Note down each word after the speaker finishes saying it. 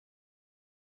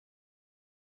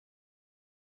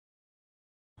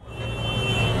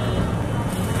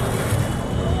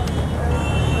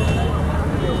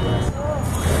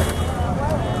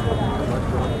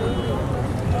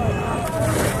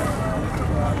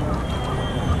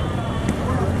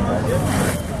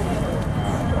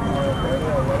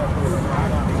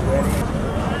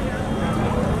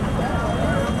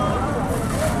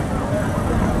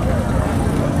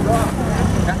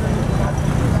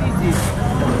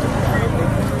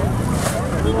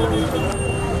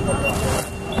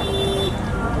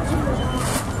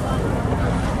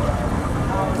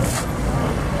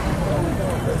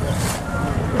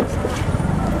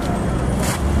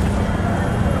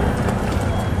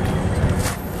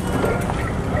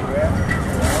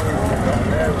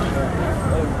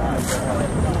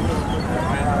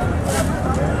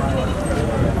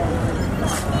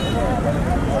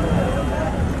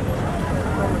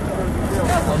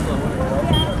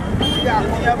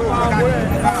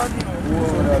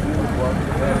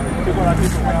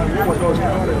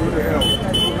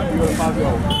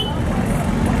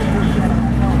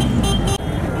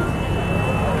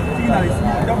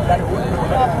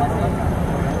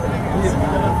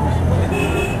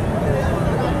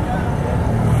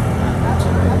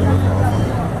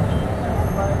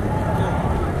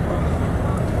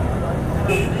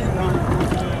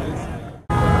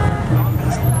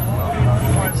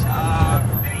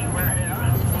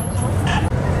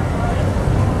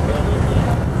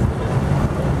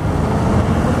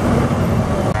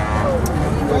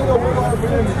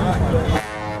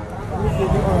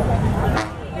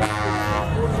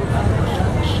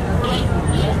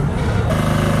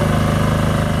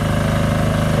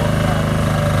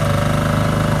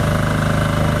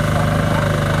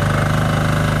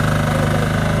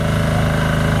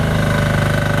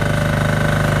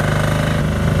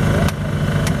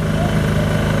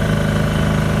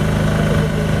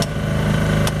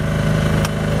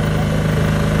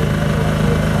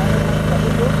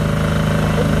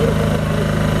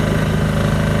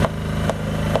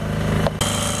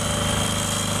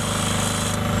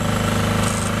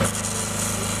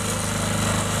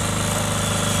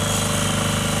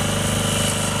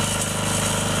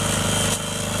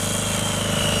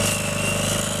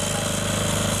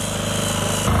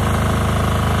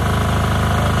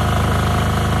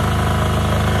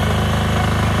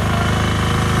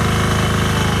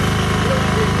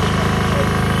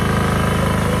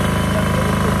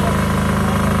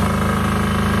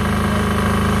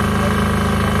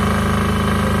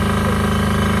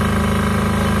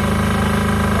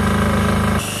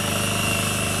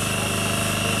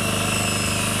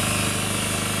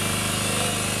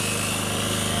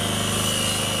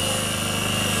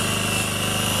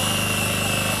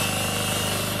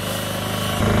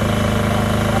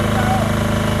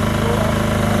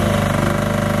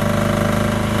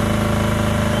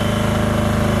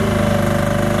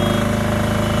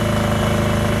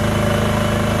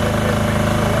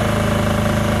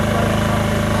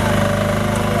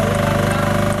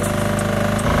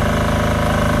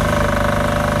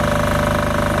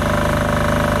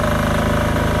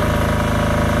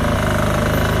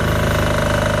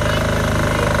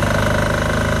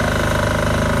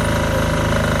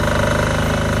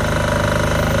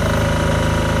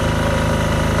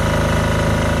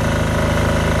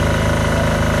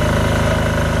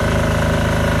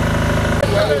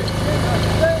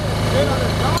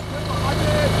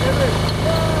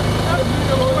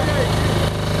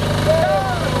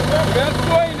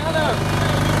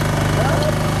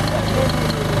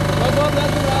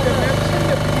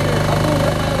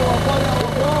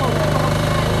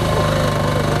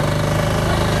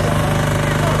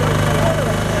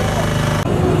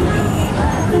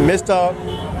Mr.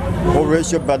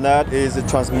 Horatio Bernard is the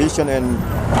transmission and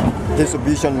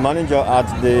distribution manager at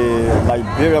the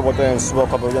Liberia Water and Sewer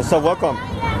Corporation. So welcome.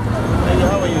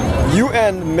 How are you? You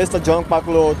and Mr. John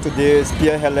Paklo today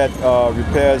spearheaded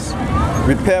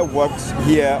repair works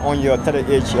here on your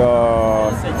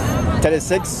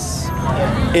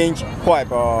 36-inch pipe.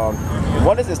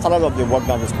 What is the status of the work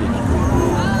down to speak?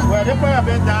 Well, the pipe has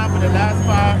been down for the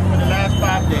last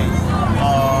 5 days.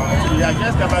 I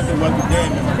just got back to work today,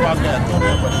 Mr. Parker told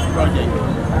me for this project.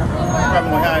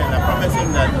 I'm promising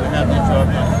that we have the job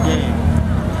today.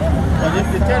 But if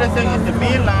the 36 is the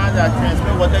main line that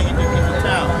transmits water into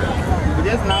town,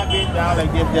 if it's not being down like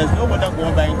this, there's no water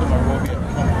going back into Monrovia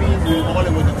from Paynesville all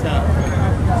over the town.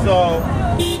 So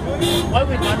what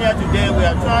we've done here today, we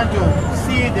are trying to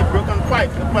see the broken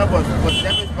pipe. The pipe was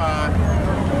damaged by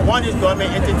one is government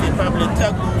entity, probably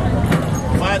Telco,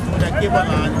 by through the cable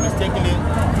line, mistakenly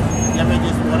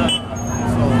damages water.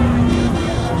 So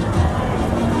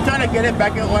trying to get it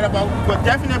back in order, but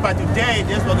definitely by today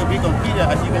this will be completed.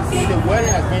 As you can see, the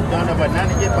welding has been done. About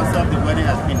 98% of the welding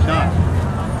has been done.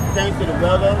 Thanks to the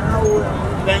welder,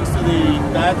 thanks to the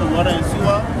guys of water and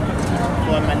sewer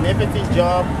for a magnificent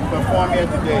job performed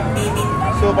here today.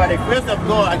 So by the grace of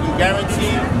God, I can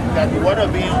guarantee that the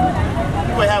water bill,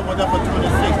 people have water for 26.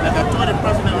 Like I told the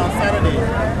president on Saturday,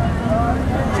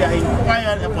 they are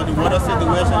inquired about the water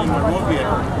situation in Monrovia.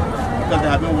 because they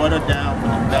have been watered down for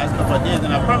the last couple of days.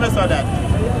 And I promised her that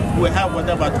we will have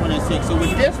water by 26. So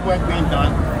with this work being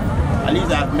done, at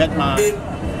least I've met my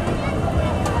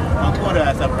quota.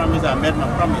 As I promised, I met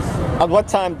my promise. At what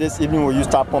time this evening will you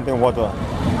start pumping water?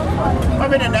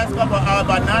 Probably the next couple of hours,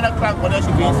 by 9 o'clock, water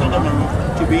should be in Central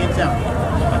Maroon, should be in town.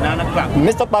 By 9 o'clock.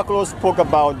 Mr. Baklo spoke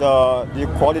about the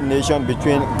coordination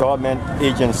between government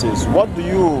agencies. What do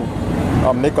you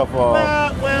make of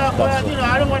well, you know,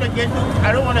 I don't want to get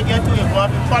too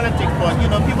involved in politics, but you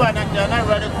know, people are they're not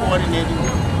really coordinating.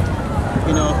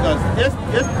 You know, because this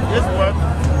work,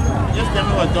 this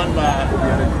demo was done by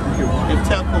the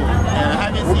telco, and I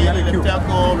haven't seen the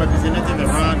telco representative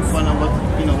around to find out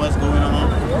what's going on.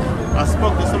 I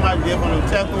spoke to somebody there from the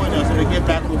telco, and so they get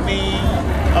back with me.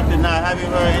 Up to now, I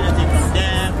haven't heard anything from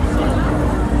them. So,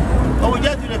 but we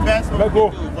just do the best we can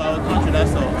do for our country.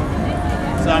 That's all.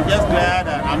 So I'm just glad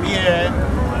that I'm here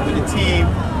with the team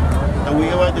that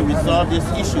we're able to resolve this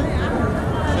issue.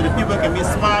 So the people can be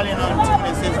smiling on the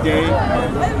 26th day.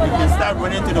 They can start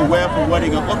running to the well for water.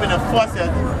 They can open a faucet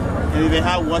and if they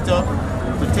have water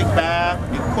to take bath,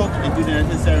 they cook and do the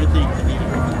necessary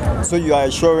things. So you are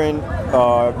assuring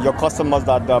your customers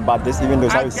that by this evening they'll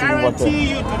start receiving water? I guarantee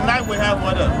you tonight we have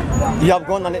water. You have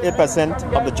gone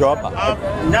 98% of the job?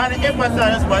 98% of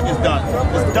this work is done.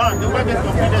 It's done. The work is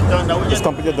completely done. Now it's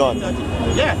completely done?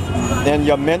 Yes. And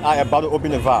your men are about to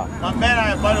open the valve? My men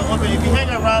are about to open. If you hang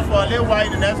around for a little while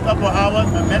in the next couple of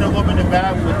hours, my men will open the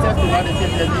valve. We will test the water to see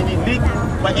if there's any leak.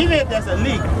 But even if there's a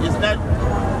leak,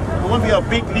 it won't be a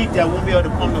big leak that won't be able to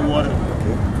pump the water.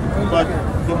 But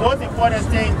the most important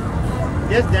thing,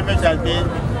 this damage has been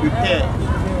repaired.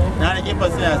 98%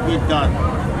 has been done.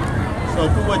 So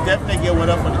people will definitely get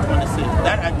water for the 26th.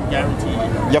 That I can guarantee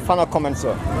you. Your final comment,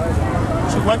 sir?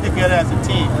 We should work together as a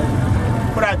team.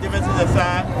 Put our differences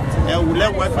aside and we'll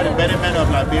let work for the betterment of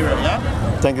Liberia, yeah?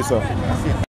 Thank you, sir.